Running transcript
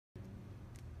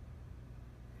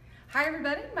Hi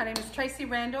everybody, my name is Tracee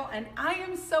Randall and I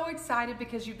am so excited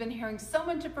because you've been hearing so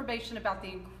much information about the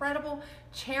incredible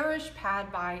Cherish Pad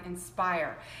by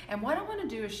nSpire. And what I want to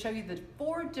do is show you the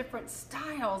 4 different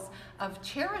styles of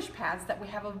Cherish Pads that we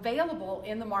have available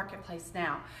in the marketplace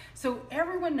now. So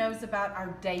everyone knows about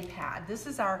our day pad. This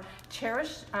is our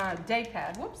Cherish day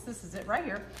pad. Whoops, this is it right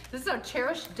here. This is our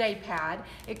Cherish day pad.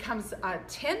 It comes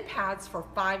 10 pads for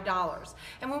 $5.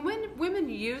 And when women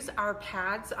use our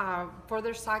pads for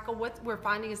their cycle, what we're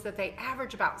finding is that they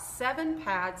average about 7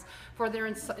 pads for their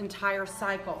entire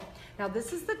cycle. Now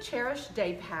this is the Cherish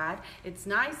day pad. It's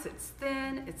nice, it's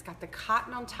thin, it's got the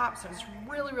cotton on top, so it's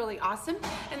really, really awesome.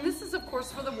 And this is of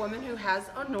course for the woman who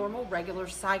has a normal regular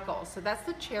cycle. So that's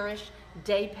the Cherish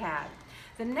day pad.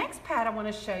 The next pad I want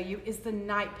to show you is the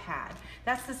night pad.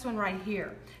 That's this one right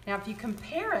here. Now if you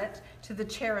compare it to the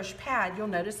Cherish pad, you'll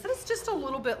notice that it's just a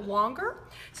little bit longer.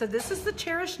 So this is the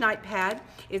Cherish night pad.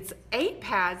 It's 8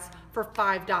 pads for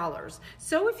 $5.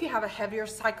 So if you have a heavier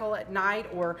cycle at night,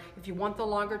 or if you want the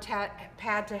longer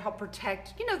pad to help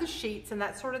protect, you know, the sheets and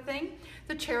that sort of thing,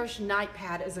 the Cherish night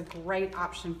pad is a great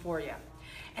option for you.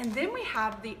 And then we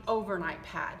have the overnight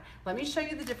pad. Let me show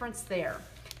you the difference there.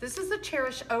 This is the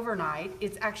Cherish Overnight.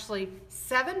 It's actually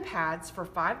 7 pads for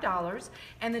 $5,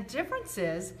 and the difference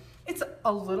is it's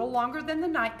a little longer than the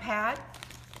night pad,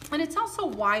 and it's also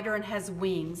wider and has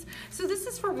wings. So this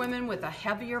is for women with a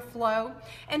heavier flow,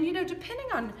 and you know,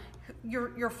 depending on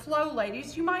your flow,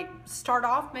 ladies, you might start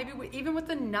off maybe even with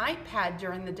the night pad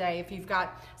during the day if you've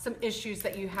got some issues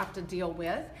that you have to deal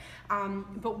with.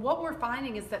 But what we're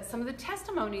finding is that some of the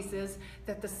testimonies is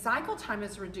that the cycle time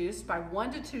is reduced by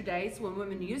 1 to 2 days when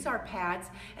women use our pads,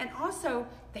 and also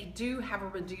they do have a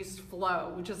reduced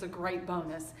flow, which is a great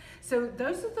bonus. So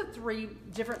those are the 3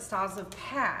 different styles of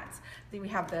pads. Then we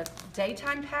have the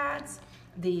daytime pads,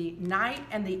 the night,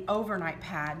 and the overnight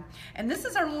pad. And this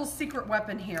is our little secret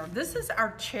weapon here. This is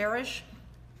our Cherish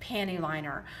Panty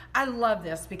Liner. I love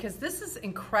this because this is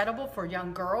incredible for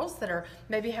young girls that are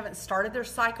maybe haven't started their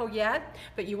cycle yet,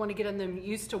 but you want to get them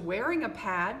used to wearing a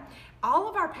pad. All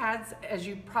of our pads, as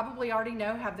you probably already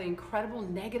know, have the incredible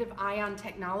negative ion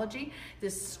technology,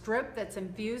 this strip that's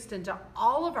infused into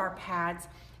all of our pads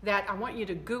that I want you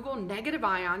to Google negative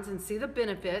ions and see the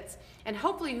benefits. And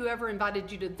hopefully whoever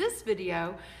invited you to this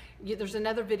video, there's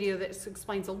another video that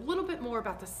explains a little bit more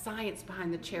about the science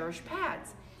behind the Cherish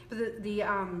pads. But the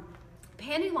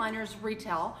Panty Liners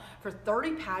retail for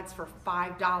 30 pads for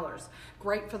 $5.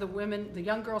 Great for the women, the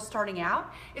young girls starting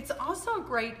out. It's also a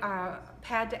great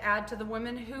pad to add to the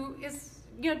woman who is,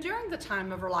 you know, during the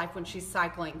time of her life when she's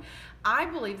cycling. I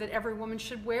believe that every woman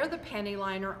should wear the Panty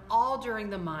Liner all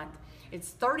during the month.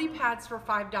 It's 30 pads for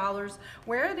 $5.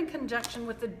 Wear it in conjunction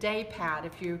with the day pad.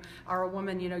 If you are a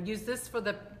woman, you know, use this for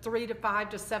the 3 to 5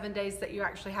 to 7 days that you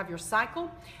actually have your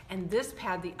cycle, and this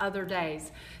pad the other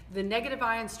days. The negative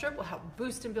ion strip will help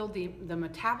boost and build the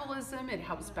metabolism. It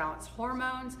helps balance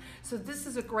hormones. So this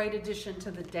is a great addition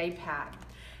to the day pad.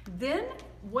 Then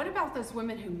what about those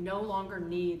women who no longer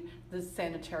need the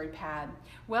sanitary pad?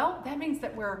 Well, that means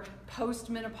that we're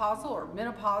post-menopausal or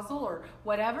menopausal or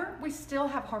whatever. We still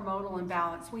have hormonal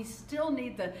imbalance. We still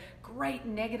need the great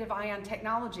negative ion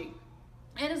technology.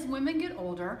 And as women get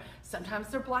older, sometimes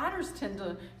their bladders tend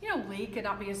to, you know, leak and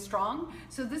not be as strong.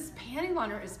 So this Panty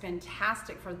Liner is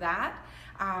fantastic for that.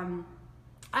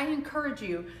 I encourage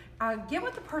you, get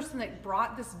with the person that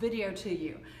brought this video to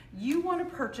you. You want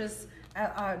to purchase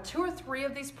 2 or 3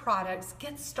 of these products.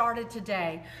 Get started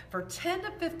today. For $10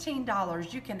 to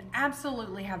 $15, you can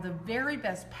absolutely have the very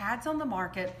best pads on the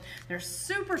market. They're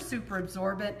super, super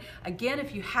absorbent. Again,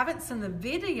 if you haven't seen the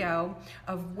video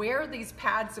of where these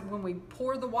pads, when we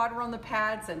pour the water on the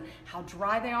pads and how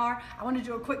dry they are, I want to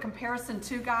do a quick comparison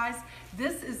too, guys.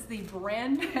 This is the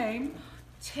brand name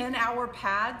 10-hour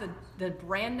pad, the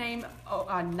brand name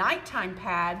nighttime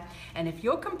pad, and if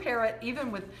you'll compare it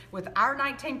even with our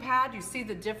nighttime pad, you see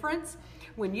the difference.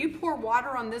 When you pour water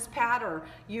on this pad, or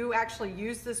you actually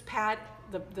use this pad,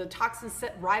 the toxins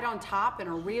sit right on top and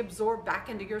are reabsorbed back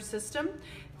into your system.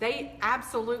 They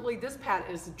absolutely, this pad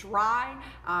is dry.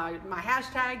 My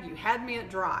hashtag, you had me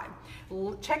at dry.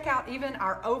 Check out even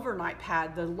our overnight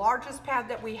pad, the largest pad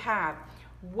that we have.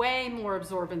 Way more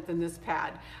absorbent than this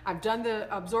pad. I've done the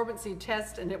absorbency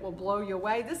test and it will blow you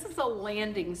away. This is a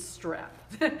landing strip.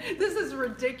 This is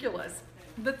ridiculous.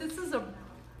 But this is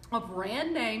a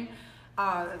brand name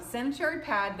sanitary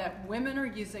pad that women are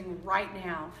using right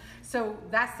now. So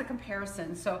that's the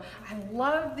comparison. So I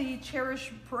love the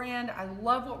Cherish brand. I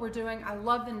love what we're doing. I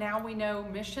love the Now We Know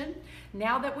mission.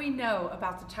 Now that we know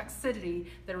about the toxicity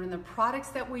that are in the products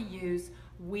that we use,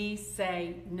 we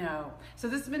say no. So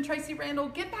this has been Tracee Randall.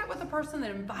 Get back with the person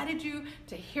that invited you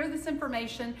to hear this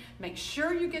information. Make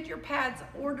sure you get your pads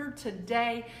ordered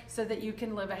today so that you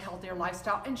can live a healthier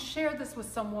lifestyle, and share this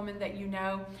with some woman that you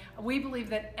know. We believe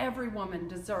that every woman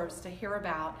deserves to hear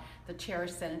about the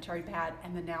Cherish Sanitary Pad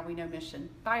and the Now We Know mission.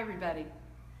 Bye, everybody.